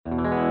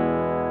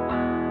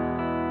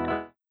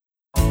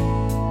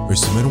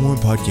It's the Metal One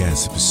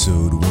Podcast,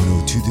 episode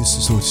 102. This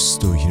is Otis,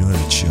 you know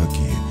how to chuck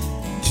it.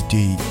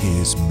 Today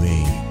is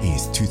May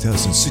 8th,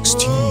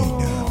 2016.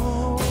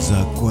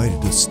 Zakk,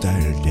 Wylde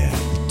started that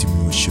with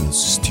the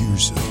shows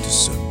Tears of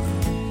December.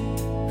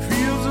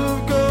 Fields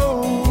of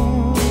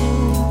gold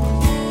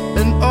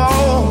and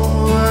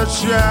all that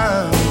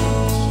shines.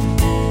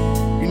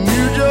 You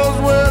knew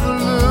just where to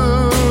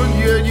look,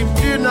 yet you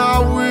did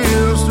not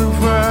wish to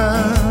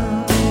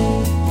find.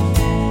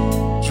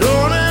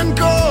 Torn and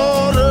caught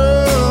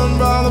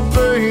by the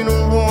pain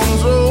of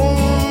one's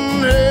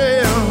own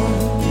hand.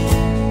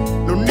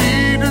 No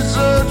need to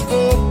search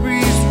for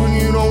peace when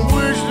you don't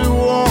wish to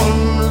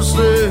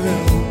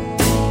understand.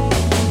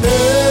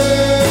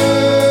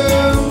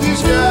 Empty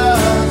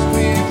skies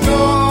leave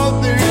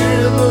nothing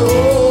in the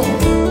hole,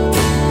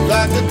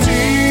 like the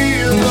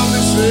tears of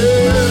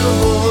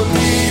December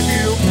leave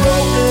you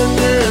broken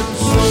and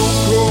so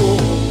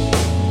cold.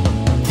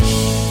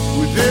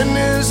 Within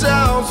this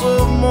house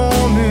of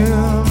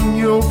mourning,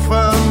 you'll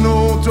find no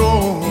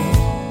door.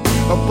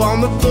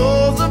 Upon the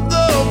doors of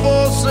the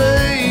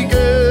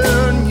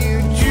forsaken,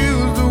 you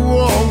choose to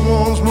walk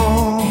once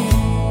more.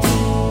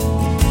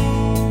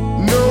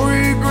 No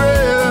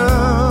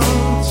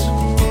regrets,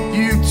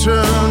 you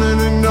turn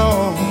and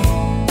ignore.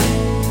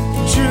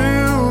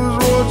 Choose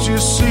what you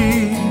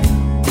see,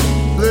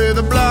 play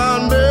the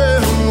blind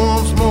man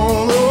once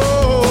more.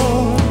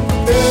 Oh,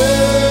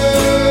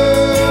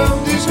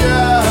 empty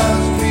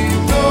skies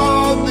leave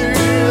nothing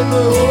in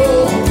the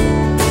hole,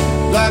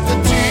 like the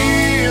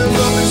tears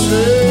of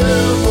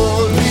December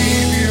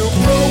leave you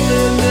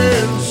broken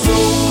and so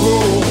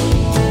cold.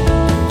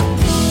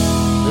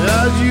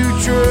 As you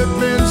trip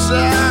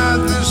inside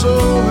this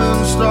hole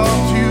and start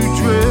to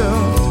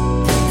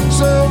drift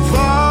so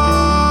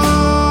far,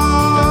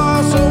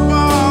 so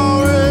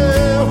far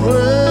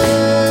away,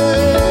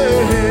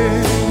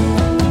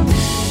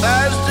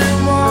 as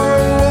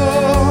tomorrow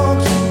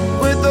walks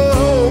with the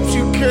hopes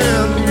you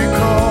can't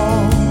recall,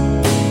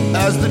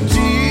 as the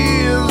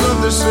tears of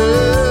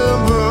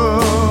December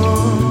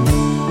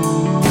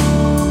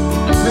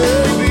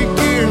they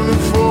begin to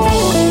fall.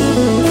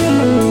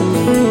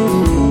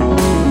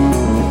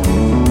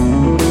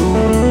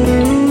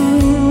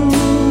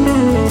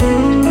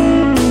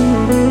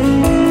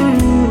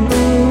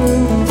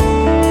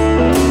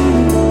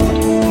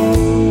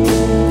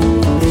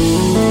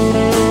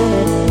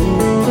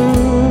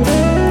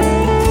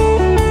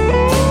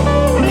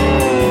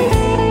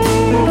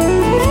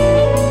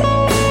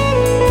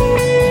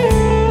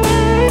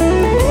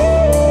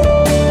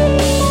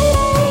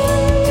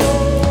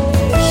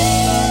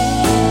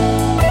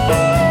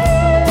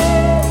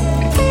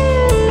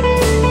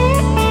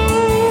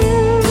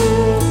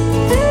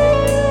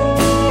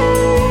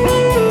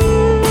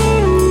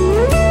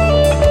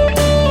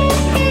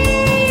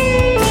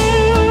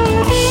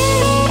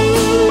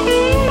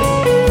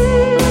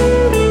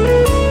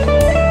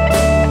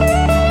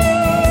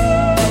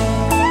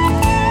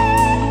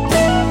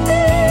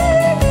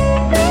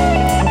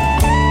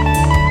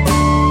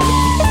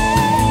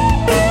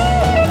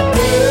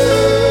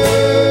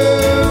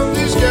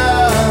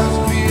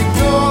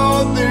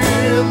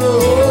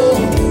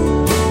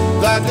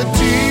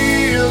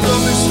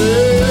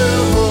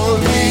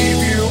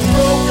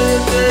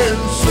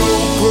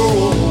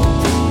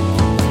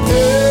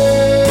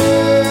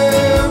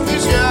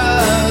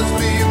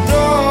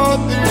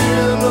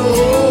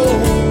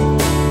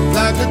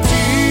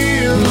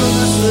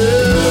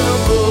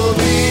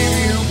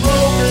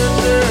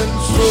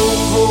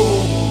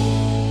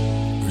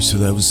 So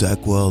that was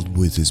Zakk Wylde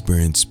with his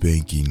brand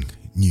spanking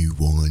new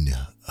one,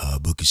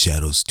 Book of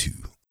Shadows 2.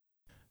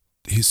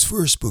 His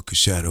first Book of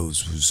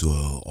Shadows was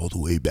all the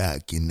way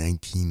back in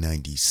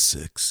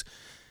 1996.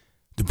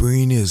 The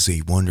brain is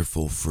a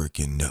wonderful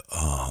freaking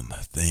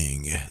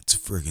thing. It's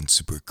freaking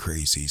super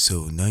crazy.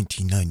 So in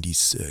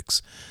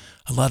 1996,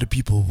 a lot of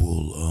people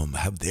will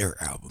have their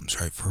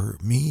albums, right? For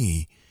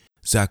me,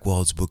 Zakk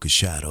Wylde's Book of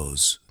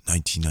Shadows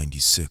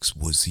 1996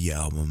 was the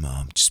album,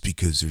 just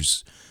because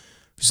there's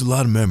a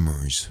lot of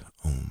memories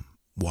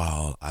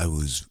while I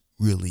was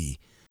really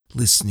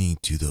listening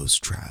to those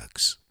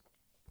tracks.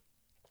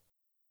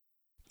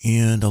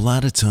 And a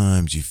lot of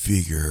times you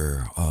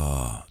figure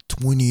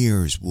 20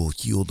 years will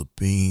heal the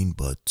pain,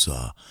 but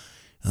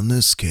in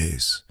this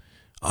case,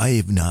 I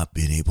have not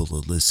been able to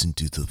listen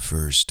to the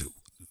first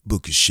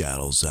Book of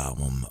Shadows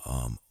album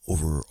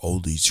over all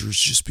these years,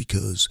 just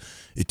because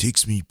it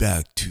takes me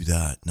back to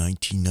that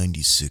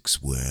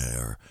 1996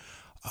 where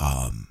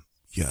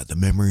the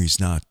memory is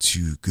not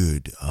too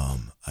good,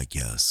 I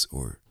guess,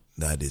 or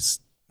that is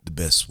the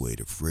best way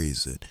to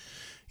phrase it.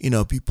 You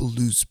know, people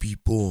lose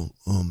people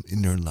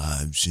in their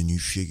lives, and you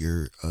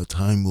figure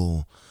time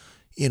will,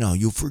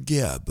 you'll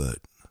forget, but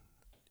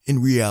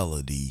in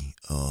reality,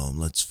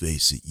 let's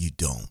face it, you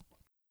don't.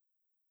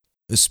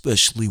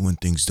 Especially when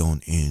things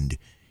don't end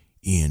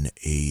in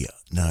a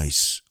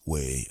nice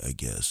way, I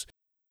guess.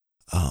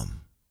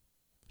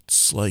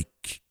 It's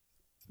like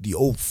the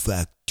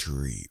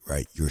olfactory,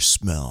 right? Your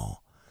smell.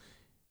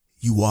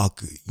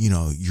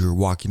 you're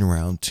walking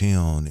around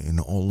town and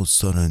all of a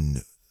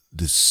sudden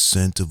the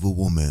scent of a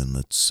woman,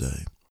 let's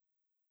say,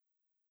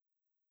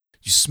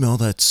 you smell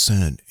that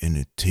scent and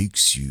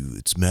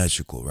it's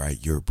magical,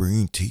 right? Your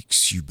brain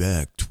takes you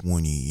back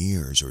 20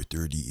 years or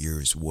 30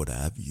 years, what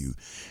have you,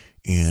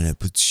 and it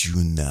puts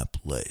you in that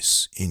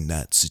place, in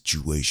that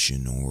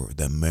situation or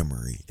that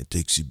memory. It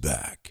takes you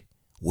back,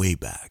 way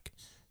back,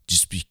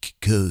 just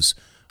because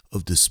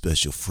of the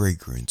special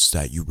fragrance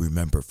that you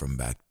remember from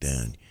back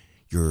then.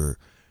 Your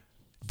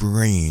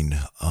brain,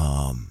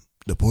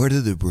 the part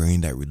of the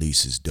brain that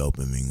releases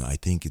dopamine, I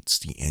think it's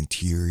the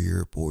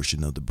anterior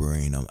portion of the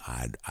brain.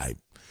 I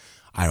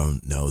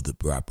don't know the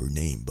proper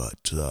name,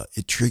 but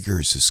it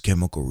triggers this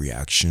chemical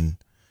reaction,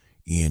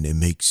 and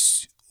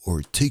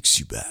it takes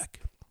you back.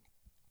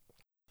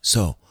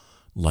 So,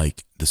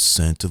 like the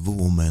scent of a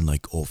woman,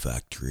 like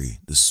olfactory,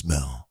 the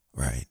smell,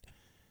 right?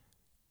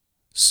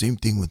 Same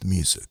thing with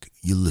music.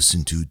 You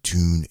listen to a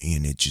tune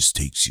and it just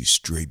takes you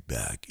straight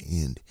back.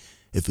 And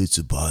if it's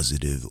a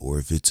positive or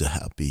if it's a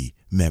happy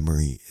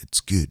memory, it's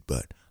good.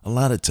 But a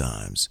lot of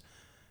times,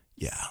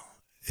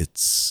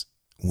 it's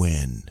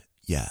when,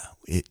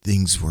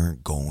 things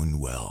weren't going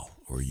well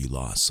or you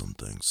lost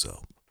something.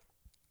 So,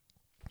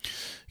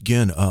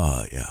 again,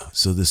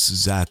 so this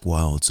is Zakk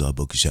Wylde's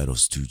Book of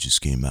Shadows 2 just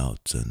came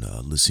out, and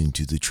listening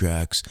to the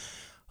tracks.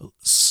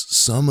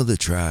 Some of the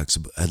tracks,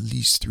 at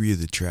least 3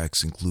 of the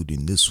tracks,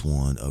 including this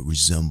one,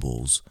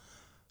 resembles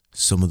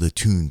some of the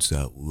tunes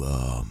that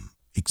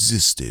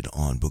existed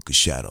on Book of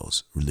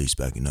Shadows, released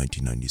back in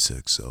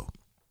 1996. So,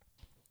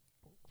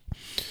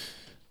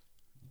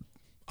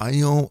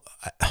 I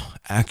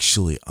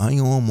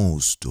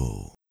almost,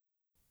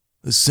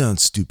 this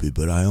sounds stupid,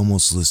 but I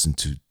almost listened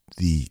to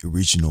the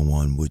original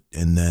one,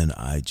 and then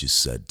I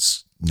just said,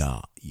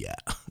 nah,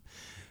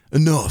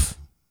 enough.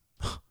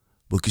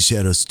 Book of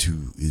Shadows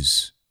 2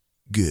 is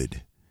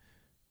good.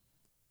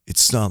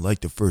 It's not like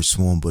the first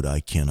one, but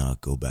I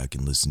cannot go back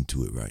and listen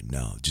to it right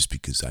now just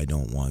because I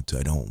don't want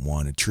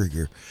to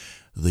trigger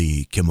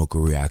the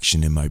chemical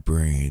reaction in my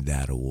brain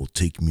that will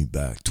take me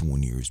back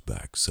 20 years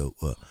back. So,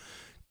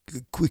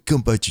 quick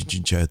come by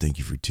Chin Chin. Thank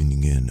you for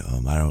tuning in.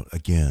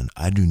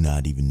 I do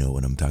not even know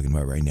what I'm talking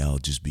about right now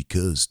just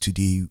because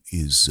today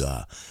is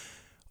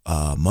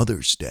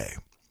Mother's Day.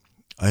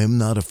 I am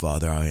not a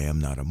father. I am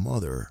not a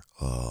mother.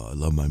 I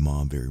love my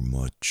mom very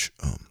much.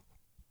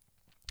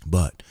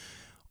 But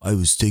I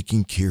was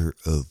taking care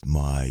of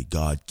my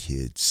god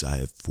kids. I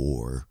have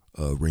 4,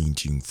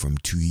 ranging from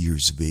 2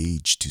 years of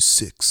age to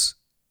 6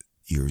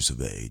 years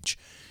of age.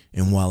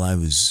 And while I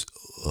was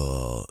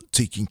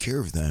taking care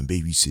of them,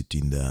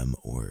 babysitting them,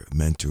 or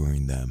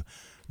mentoring them,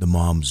 the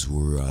moms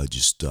were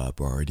just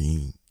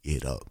partying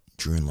it up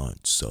during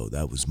lunch. So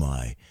that was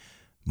my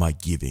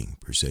giving,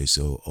 per se.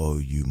 So all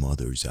you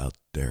mothers out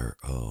there,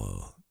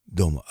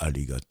 domo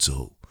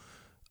arigato.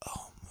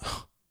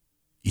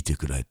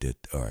 Ite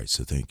Alright,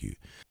 so thank you.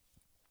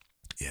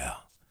 Yeah.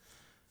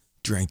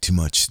 Drank too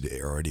much today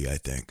already, I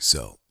think.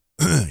 So,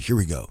 here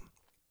we go.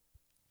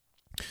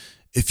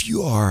 If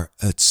you are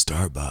at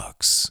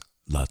Starbucks,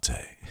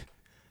 latte.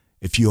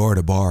 If you are at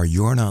a bar,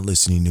 you're not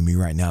listening to me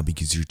right now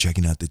because you're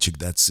checking out the chick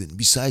that's sitting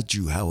beside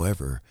you.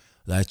 However,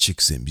 that chick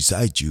sitting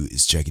beside you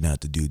is checking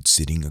out the dude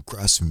sitting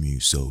across from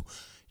you. So,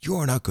 you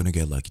are not going to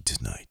get lucky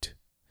tonight.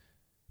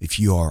 If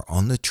you are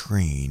on the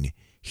train,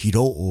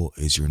 Hiroo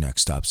is your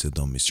next stop, so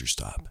don't miss your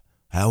stop.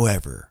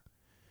 However,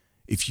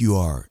 if you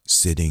are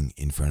sitting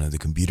in front of the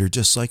computer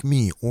just like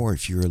me, or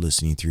if you're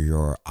listening through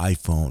your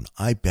iPhone,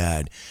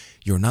 iPad,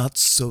 your not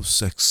so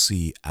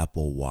sexy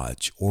Apple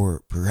Watch,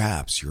 or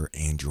perhaps your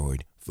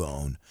Android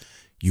phone,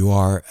 you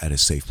are at a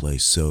safe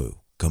place.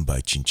 So come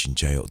by Chin Chin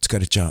Chayo.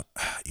 Tsukare-chan,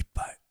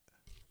 ippai.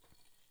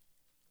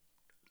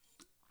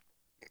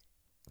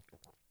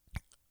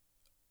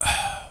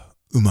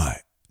 Umai,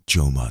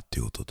 chomaっ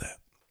てことで.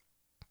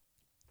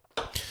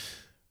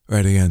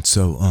 Right, again,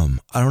 so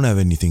I don't have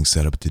anything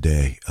set up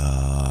today,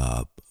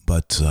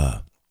 but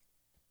I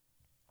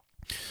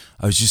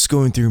was just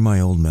going through my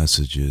old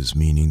messages,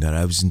 meaning that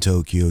I was in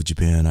Tokyo,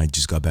 Japan. I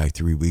just got back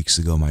 3 weeks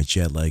ago. My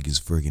jet lag is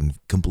friggin'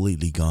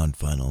 completely gone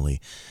finally.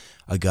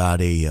 I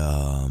got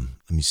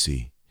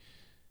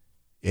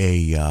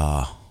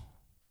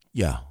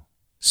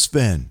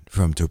Sven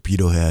from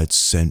Torpedo Head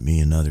sent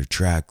me another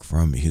track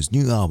from his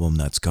new album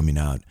that's coming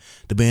out.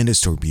 The band is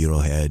Torpedo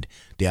Head.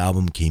 The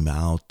album came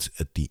out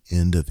at the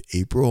end of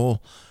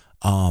April.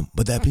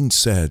 But that being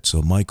said,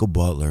 so Michael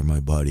Butler, my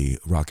buddy,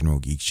 Rock and Roll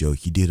Geek Show,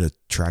 he did a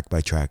track by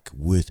track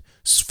with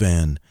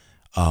Sven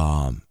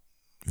via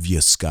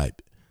Skype.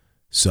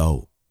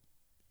 So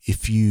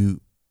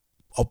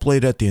I'll play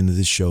it at the end of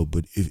this show,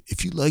 but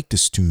if you like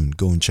this tune,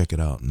 go and check it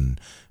out, and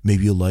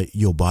maybe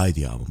you'll buy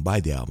the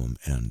album,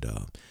 and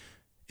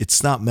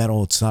it's not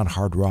metal, it's not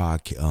hard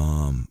rock,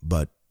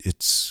 but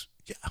it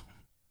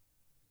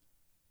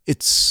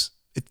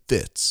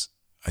fits,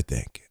 I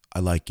think. I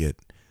like it.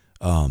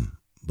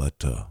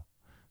 But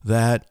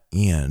that,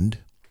 and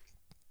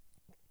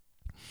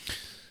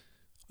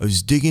I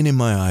was digging in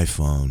my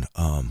iPhone.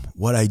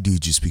 What I do,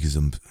 just because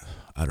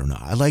I don't know.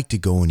 I like to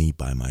go and eat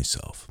by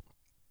myself.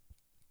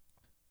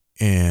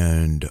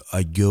 And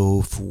I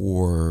go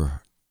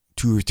for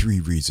 2 or 3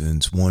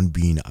 reasons. One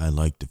being I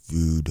like the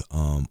food,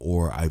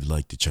 or I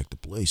like to check the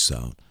place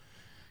out.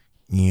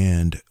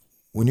 And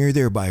when you're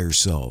there by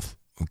yourself,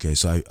 okay,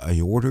 so I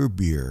order a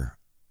beer,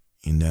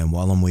 and then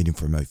while I'm waiting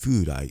for my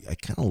food, I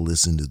kind of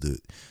listen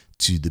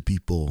to the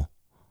people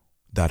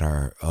that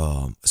are,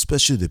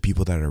 especially the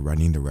people that are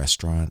running the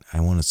restaurant. I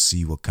want to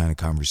see what kind of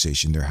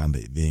conversation they're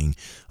having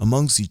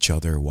amongst each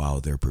other while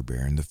they're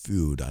preparing the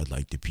food. I'd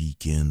like to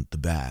peek in the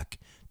back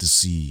to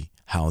see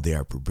how they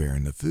are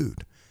preparing the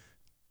food.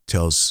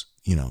 Tells,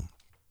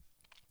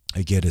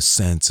 I get a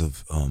sense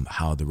of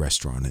how the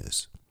restaurant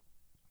is.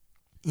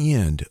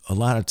 And a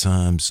lot of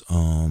times,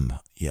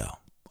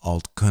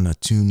 I'll kind of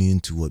tune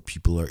into what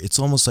people are. It's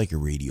almost like a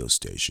radio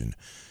station.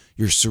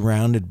 You're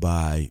surrounded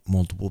by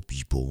multiple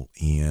people,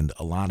 and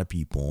a lot of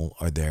people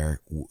are there.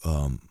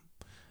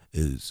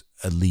 Is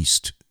at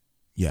least,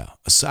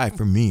 aside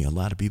from me, a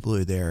lot of people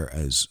are there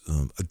as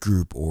a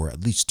group or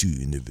at least 2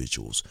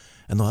 individuals,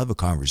 and they'll have a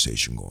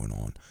conversation going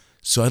on.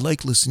 So I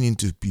like listening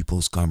to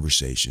people's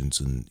conversations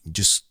and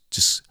just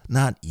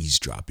not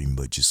eavesdropping,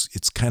 but just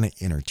it's kind of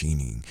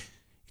entertaining.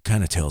 It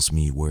kind of tells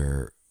me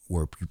where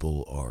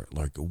people are,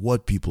 like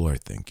what people are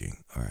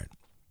thinking. All right.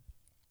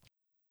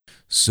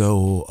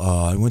 So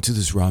I went to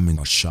this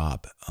ramen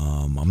shop.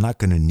 I'm not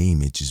going to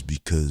name it just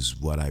because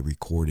what I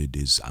recorded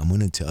is, I'm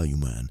going to tell you,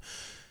 man,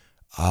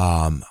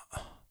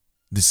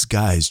 this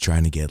guy is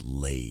trying to get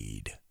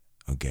laid.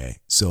 Okay.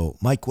 So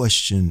my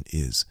question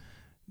is,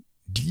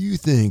 do you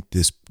think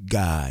this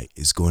guy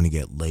is going to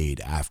get laid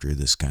after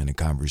this kind of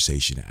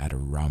conversation at a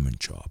ramen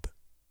shop?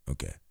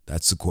 Okay.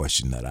 That's the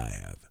question that I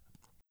have.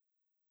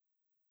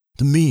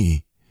 To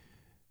me,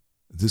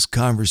 this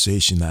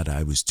conversation that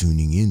I was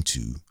tuning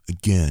into,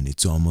 again,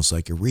 it's almost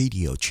like a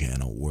radio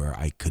channel where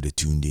I could have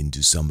tuned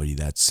into somebody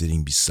that's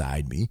sitting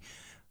beside me,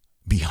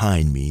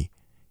 behind me,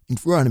 in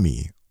front of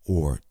me,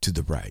 or to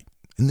the right.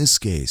 In this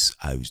case,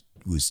 I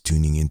was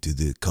tuning into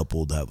the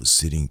couple that was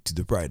sitting to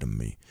the right of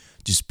me,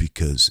 just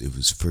because it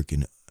was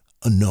freaking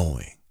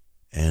annoying.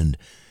 And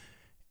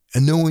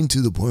annoying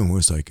to the point where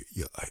it's like,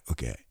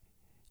 okay,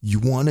 you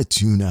want to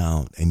tune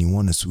out and you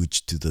want to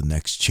switch to the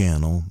next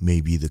channel,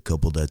 maybe the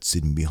couple that's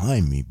sitting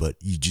behind me, but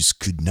you just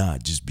could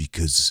not, just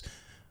because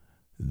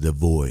the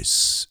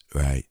voice,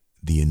 right?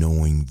 The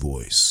annoying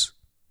voice.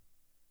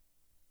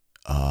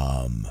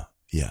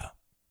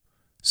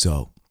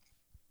 So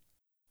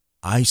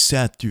I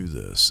sat through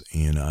this,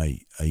 and I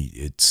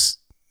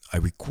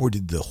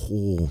recorded the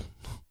whole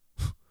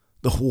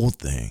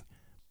thing.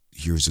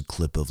 Here's a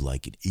clip of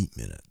like 8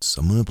 minutes.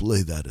 I'm going to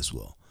play that as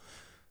well.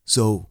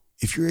 So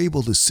if you're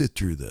able to sit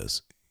through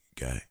this,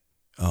 okay,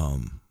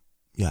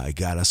 I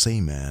gotta say,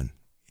 man,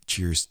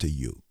 cheers to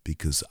you,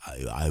 because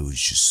I was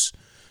just,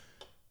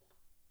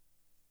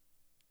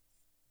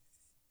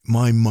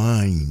 my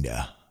mind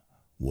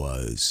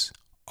was,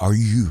 are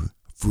you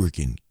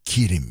freaking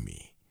kidding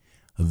me?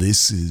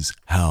 This is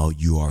how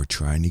you are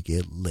trying to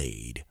get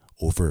laid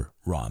over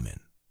ramen,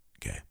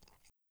 okay?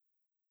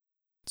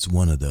 It's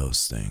one of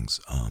those things.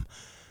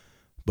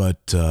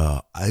 But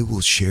I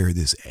will share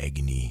this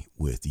agony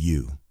with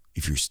you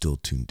if you're still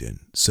tuned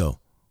in. So,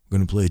 we're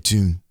going to play a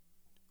tune.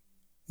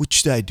 What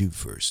should I do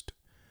first?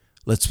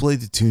 Let's play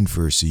the tune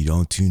first so you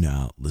don't tune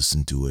out.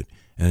 Listen to it.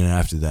 And then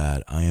after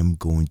that, I am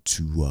going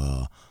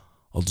to,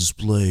 I'll just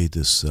play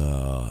this.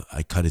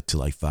 I cut it to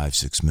like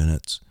 5-6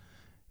 minutes.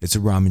 It's a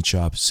ramen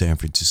shop, San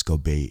Francisco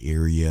Bay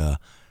Area.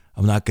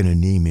 I'm not going to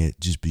name it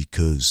just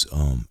because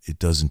it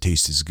doesn't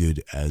taste as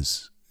good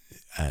as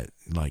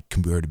like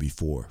compared to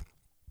before.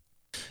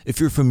 If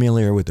you're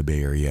familiar with the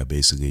Bay Area,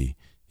 basically,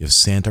 you have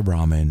Santa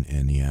Ramen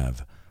and you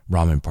have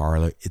Ramen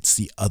Parlor. It's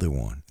the other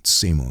one. It's the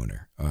same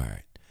owner. All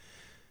right.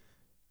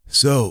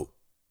 So,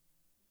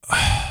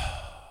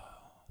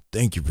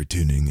 thank you for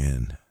tuning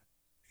in.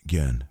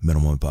 Again,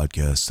 Metal Moment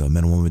Podcast.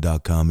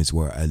 MetalMoment.com is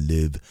where I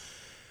live.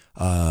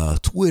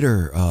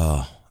 Twitter,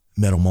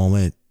 Metal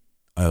Moment.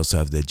 I also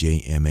have the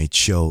JMH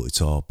show.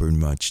 It's all pretty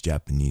much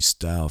Japanese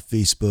style.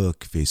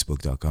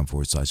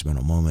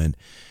 Facebook.com/Metal Moment.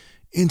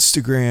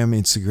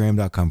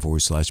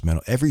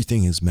 Instagram.com/metal.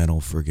 Everything is metal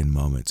friggin'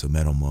 moment. So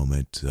Metal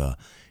Moment.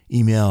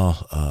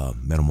 Email,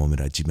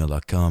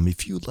 metalmoment@gmail.com.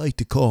 If you'd like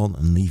to call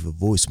and leave a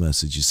voice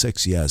message, a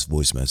sexy ass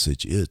voice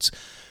message, it's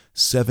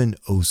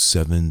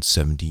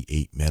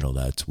 707-78-METAL.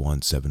 That's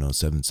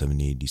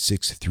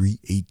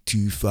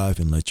 1-707-786-3825,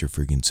 and let your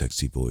friggin'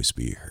 sexy voice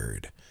be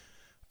heard.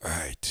 All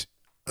right.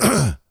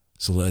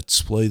 So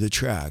let's play the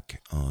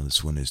track.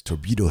 This one is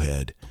Torpedo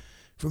Head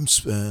from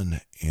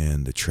Sven,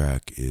 and the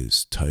track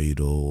is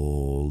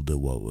titled,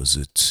 what was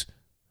it?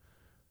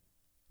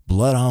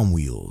 Blood on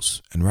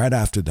Wheels. And right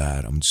after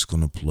that, I'm just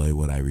going to play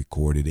what I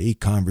recorded, a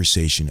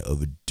conversation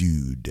of a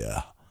dude,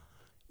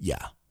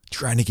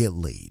 trying to get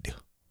laid.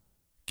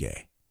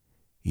 Okay.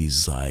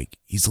 He's a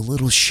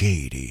little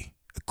shady,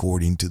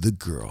 according to the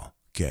girl.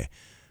 Okay.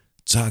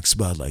 Talks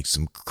about like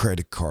some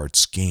credit card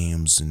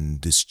scams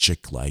and this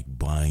chick like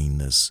buying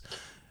this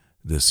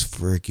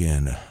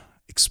freaking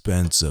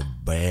expensive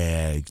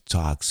bag,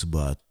 talks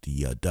about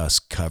the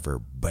dust cover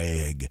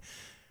bag.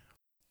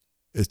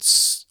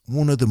 It's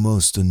one of the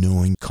most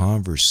annoying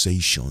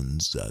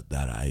conversations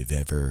that I've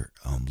ever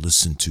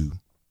listened to.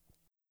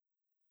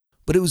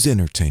 But it was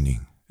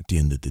entertaining at the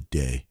end of the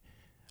day.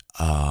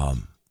 I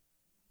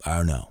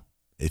don't know.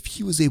 If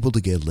he was able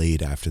to get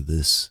laid after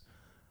this,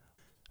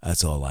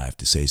 that's all I have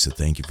to say. So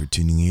thank you for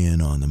tuning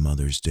in on the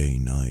Mother's Day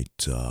night.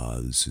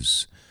 This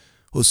is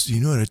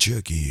Hostinora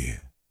Chucky.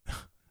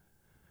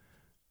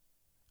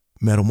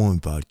 Metal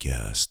Moment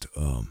Podcast.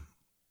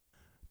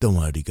 Don't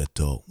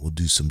arigato. We'll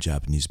do some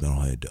Japanese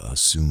metalhead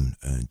soon.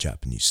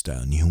 Japanese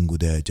style. 日本語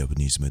で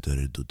Japanese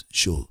metalhead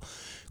ショー。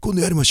今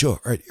度やりましょ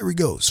う. Alright, here we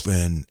go.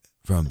 Sven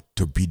from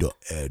Torpedo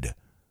Ed.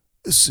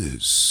 This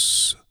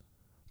is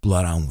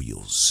Blood on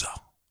Wheels.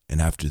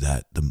 And after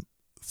that, the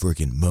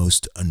freaking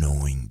most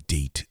annoying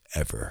date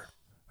ever.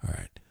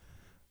 Alright.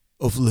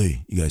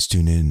 Hopefully, you guys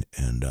tune in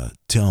and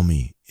tell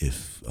me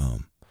if,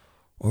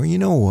 or you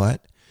know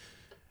what?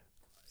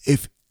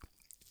 If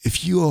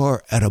you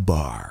are at a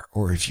bar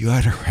or if you're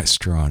at a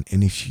restaurant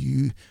and if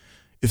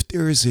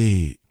there is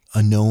a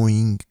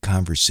annoying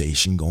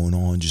conversation going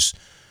on, this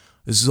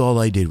is all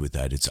I did with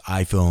that. It's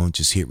iPhone,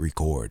 just hit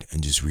record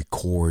and just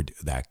record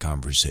that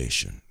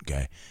conversation,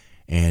 okay?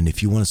 And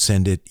if you want to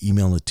send it,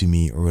 email it to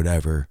me or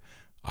whatever,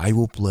 I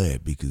will play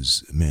it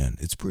because, man,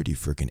 it's pretty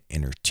freaking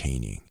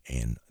entertaining.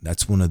 And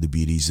that's one of the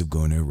beauties of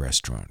going to a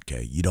restaurant,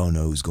 okay? You don't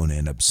know who's going to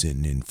end up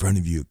sitting in front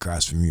of you,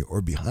 across from you,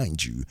 or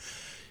behind you.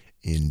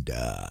 And,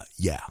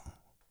 yeah,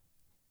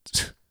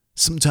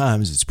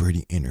 sometimes it's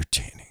pretty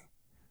entertaining.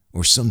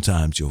 Or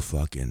sometimes you'll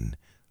freaking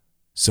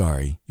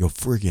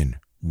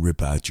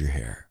rip out your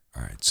hair.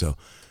 All right, so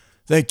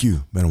thank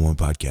you, Metal One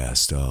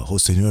Podcast.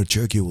 Hosting another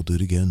Cherokee. We'll do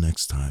it again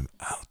next time.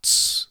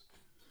 Outs.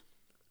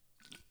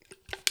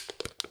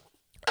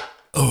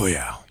 Oh,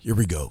 yeah, here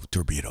we go.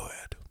 Torpedo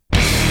Head.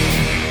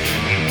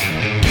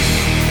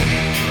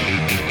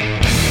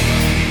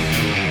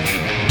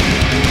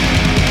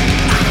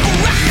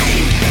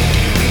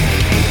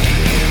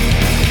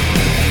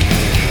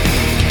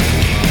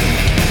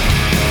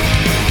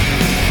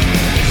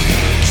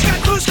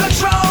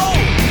 Control,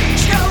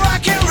 she got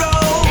rock and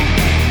roll,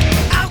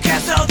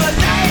 outcast of the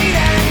light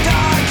and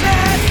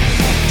darkness.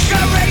 She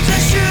got razor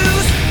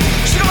shoes,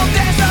 she gon'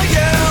 dance on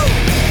you.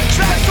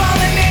 Tracks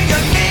falling in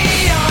your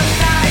neon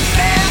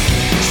nightmare.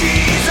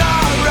 She's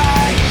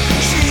alright,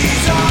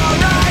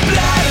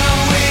 blood on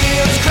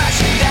wheels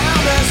crashing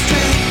down the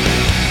street.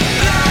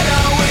 Blood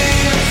on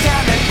wheels,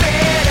 time and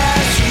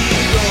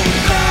bittersweet.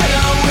 Blood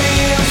on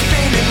wheels,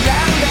 spinning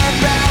round and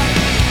round.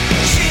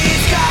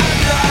 She's got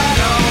blood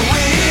on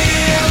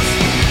wheels.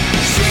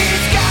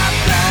 She's got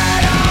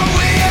blood on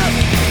wheels.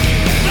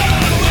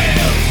 Blood on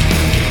wheels.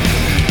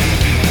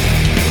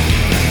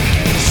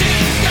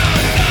 She's got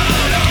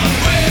blood on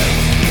wheels.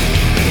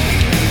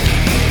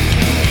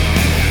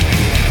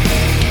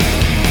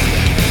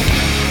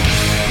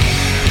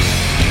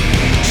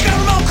 She's got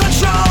remote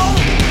control.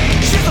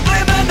 She's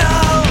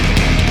subliminal.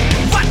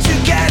 What you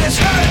get is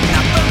her,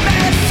 not the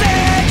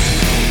message.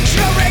 She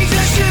got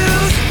razor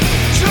shoes.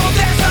 She gon'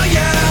 dance on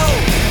you.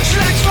 She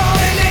likes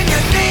falling in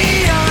your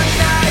neon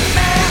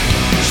nightmare.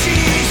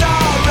 She's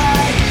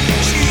alright,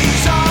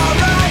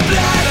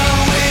 blood on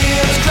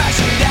wheels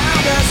crashing down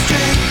the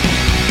street.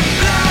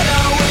 Blood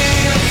on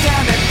wheels,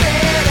 time and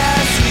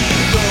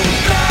bittersweet.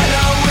 Blood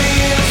on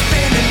wheels,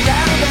 spinning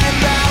round and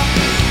round.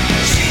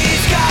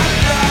 She's got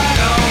blood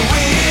on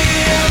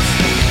wheels.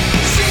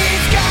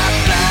 She's got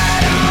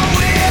blood on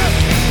wheels.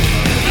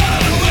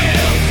 Blood on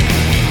wheels.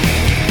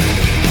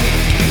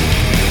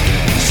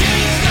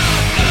 She's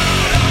got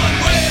blood on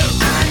wheels.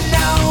 I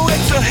know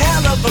it's a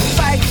hell of a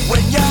fight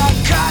when you're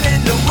caught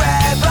in the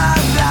web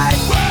of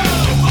life.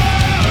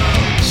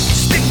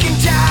 Sticking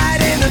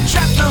tight in the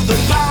traps of the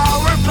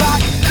power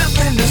block.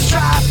 Nothing to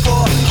strive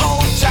for,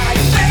 hold tight,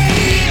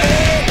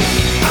 baby.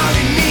 All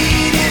you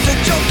need is a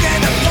joke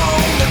and a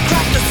bone to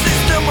crack the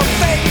system of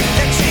fate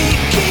that she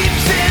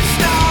keeps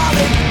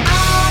installing.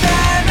 On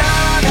and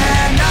on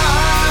and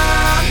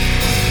on.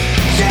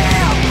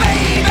 Yeah,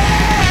 baby.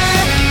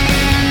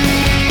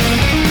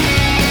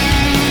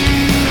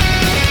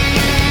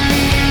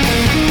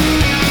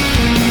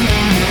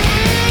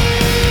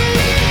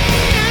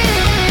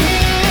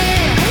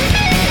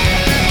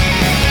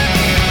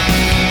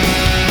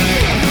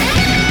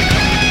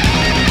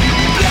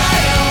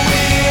 Blood on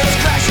wheels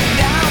crashing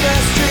down the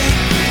street.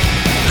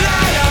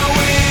 Blood on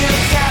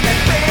wheels, time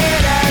and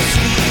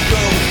bittersweet.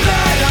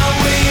 Blood on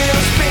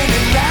wheels,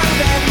 spinning round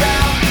and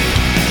round.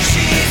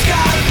 She's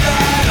got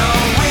blood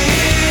on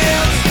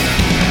wheels.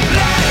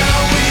 Blood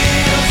on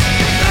wheels,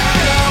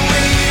 blood on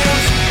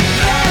wheels,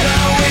 blood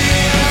on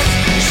wheels.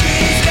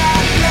 She's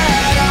got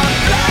blood on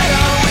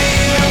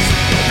wheels.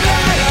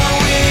 Blood on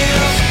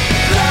wheels,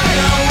 blood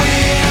on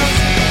wheels.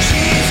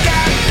 She's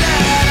got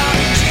blood on,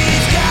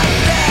 she's got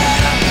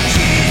blood on,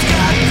 she's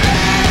got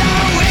blood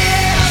on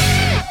wheels.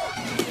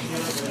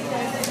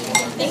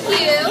 Thank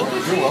you.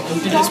 You're welcome.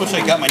 Did you guess what I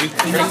got? My new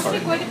credit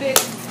card.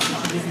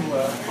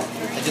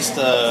 I just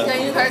You got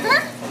a new credit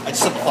card? I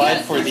just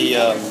applied for the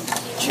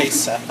Chase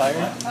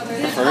Sapphire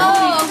preferred.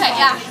 Oh, okay,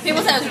 yeah.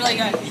 People said it was really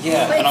good.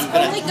 Yeah, But and it's I'm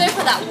gonna. only good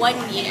for that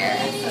 1 year.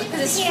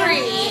 Because it's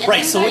free.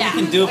 Right, so what you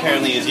can do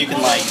apparently is you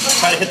can like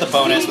try to hit the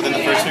bonus within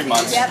the first 3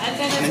 months,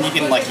 and then you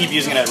can like keep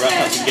using it at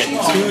restaurants and get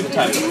 2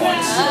 times the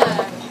points.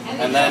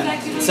 And then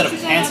instead of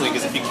canceling,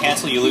 because if you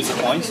cancel you lose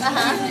the points,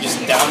 you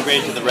just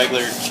downgrade to the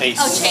regular Chase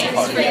Oh, Chase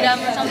card. Freedom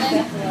or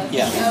something?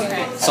 Yeah.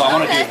 Okay. So I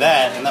want to do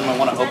that, and then I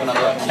want to open up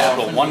a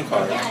Capital One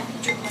card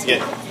to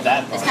get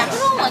that Is bonus.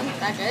 Capital One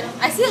that good?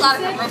 I see a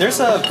lot of people. There's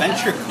a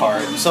venture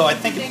card, so I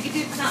think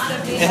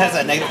it has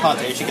that negative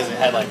connotation because it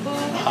had like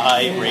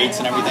high rates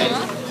and everything.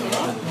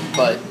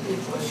 But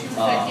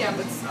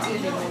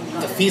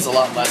the fee's a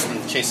lot less than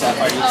the Chase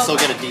Sapphire. You still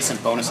get a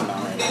decent bonus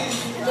amount right now.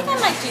 I think I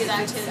might do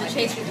that too, the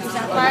Chase Freedom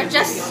Sapphire,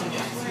 just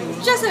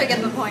so I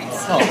get the points.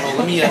 Oh, well,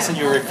 let me send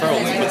you a referral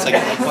link once I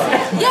get that card.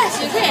 Yes,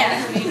 you can.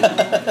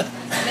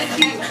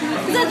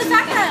 Because the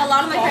fact that a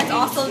lot of my friends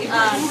also,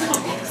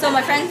 so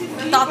my friends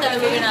thought that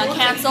we were going to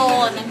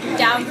cancel and then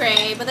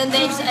downgrade, but then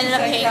they just ended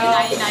up paying the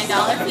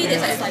 $99 fee. They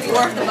said it's like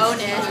worth the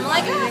bonus. And we're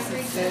like,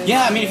 ah.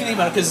 Yeah, I mean, if you think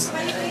about it, because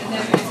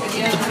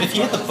if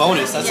you hit the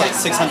bonus, that's like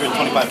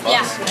 $625.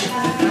 Yeah.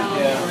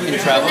 In The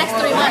travel. next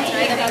 3 months,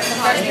 right? The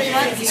first 3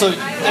 months. So it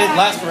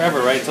lasts forever,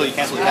 right? Until you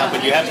cancel the account,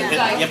 but you have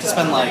to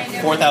spend like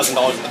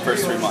 $4,000 in the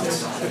first 3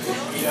 months.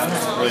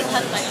 Which,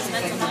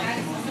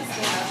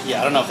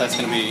 yeah, I don't know if that's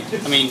gonna be.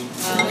 I mean,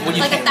 what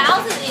you Like can,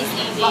 1,000 is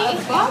easy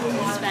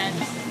to spend.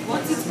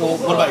 well,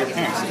 what about your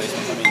parents? I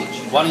mean,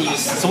 why don't you?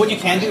 So what you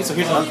can do? So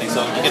here's another thing.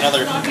 So you get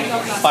another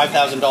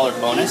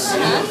 $5,000 bonus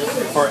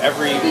for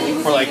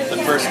like the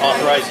first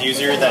authorized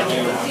user that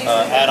you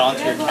add on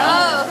to your account.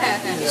 Oh, okay,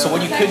 okay. So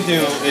what you could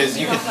do is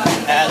you could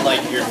add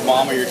like your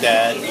mom or your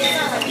dad,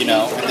 you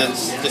know, and then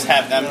just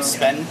have them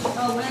spend,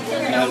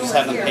 and then just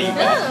have them pay you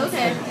back. Oh,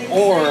 okay.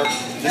 Or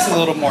this is a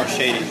little more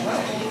shady,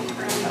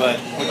 but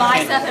what you Buy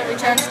can- stuff and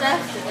return stuff?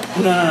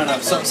 No.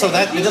 So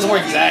that it doesn't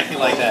work exactly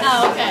like that.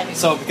 Oh, okay.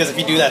 So because if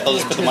you do that, they'll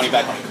just put the money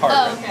back on the card.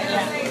 Oh, okay,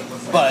 yeah.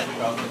 But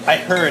I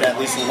heard at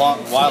least a long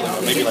while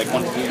ago, maybe like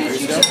 1 to 2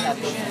 years ago,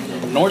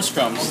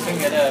 Nordstrom's,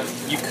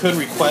 you could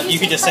request, you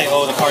could just say,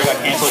 oh, the card got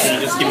canceled,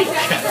 and you just give me a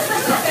check.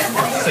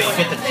 So you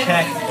get the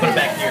check, put it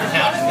back in your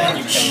account, and then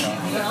you can.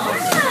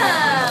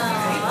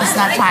 It's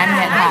not time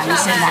yet, huh? You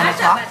said 9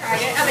 o'clock?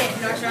 I mean,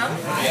 Nordstrom?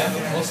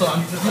 Yeah. Also,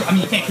 I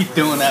mean, you can't keep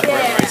doing that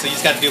forever, right? So you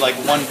just got to do like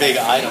one big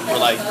item for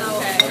like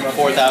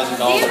 $4,000.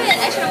 Damn it,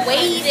 I should have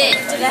waited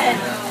then.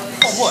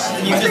 Oh, what?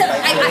 You just,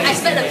 I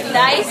spent a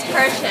nice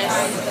purchase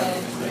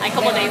like a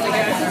couple days ago.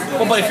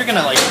 well, but if you're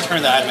gonna like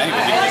return the item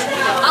anyway, you can just,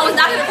 I was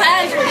not going to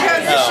plan to return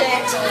this Oh.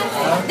 shit.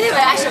 Damn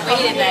it, I should have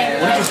waited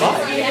then. what did you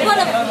buy? One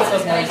of them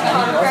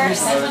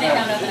purse.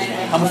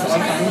 How much was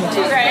it?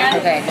 $2 grand.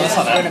 Okay, this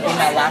is going to be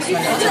my last one.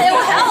 It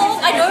will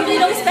help. I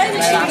normally don't spend $2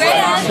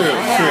 grand. True.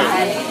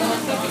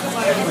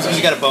 Was it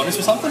you got a bonus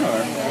or something, or?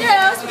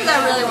 Yeah, it was because I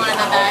really wanted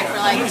that bag for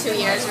like 2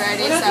 years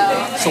already, so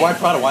So why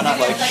Prada? Why not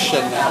like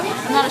Chanel?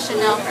 I'm not a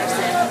Chanel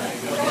person.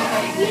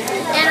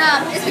 And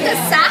it's because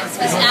Saks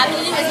Fifth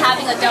Avenue is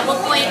having a double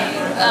point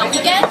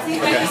weekend.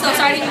 So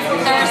starting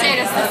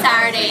Thursday to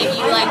Saturday, if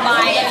you like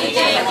buy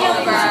anything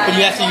over. But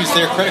you have to use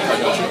their credit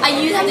card, don't you? I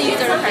have to use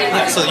their credit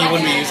Yeah, card. so you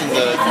wouldn't be using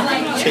the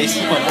Chase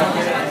one.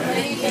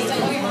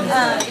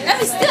 I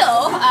mean,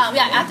 still,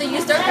 yeah, I have to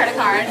use their credit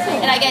card,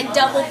 and I get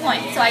double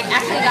points. So I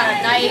actually got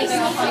a nice,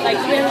 like,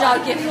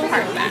 $300 gift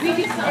card back.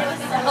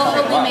 Oh,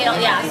 we made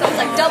it, yeah. So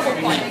it's like double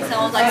points. So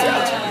I was like,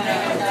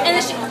 and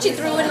then she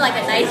threw in like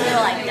a nice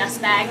little like dust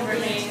bag for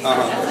me. So I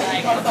was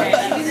like,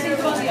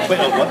 okay. Wait,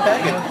 what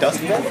bag? A dust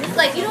bag?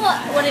 Like, you know what?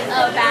 When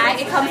a bag,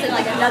 it comes in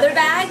like another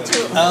bag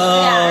too. Oh,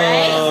 yeah,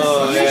 right?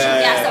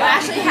 yeah. So I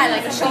actually had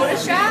like a shoulder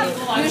strap.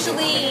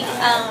 Usually,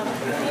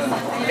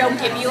 they don't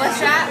give you a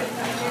strap.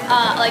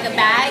 Like a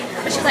bag,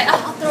 but she's like,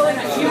 oh, I'll throw in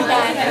a few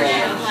bags.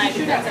 And I'm like,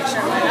 that's sure,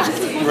 why not?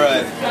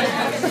 Right.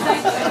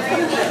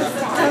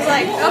 I was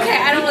like, okay,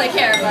 I don't really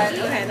care, but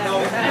okay, that's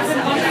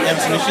You have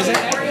some issues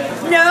there?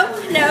 No.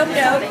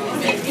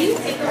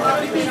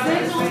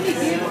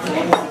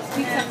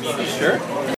 Sure.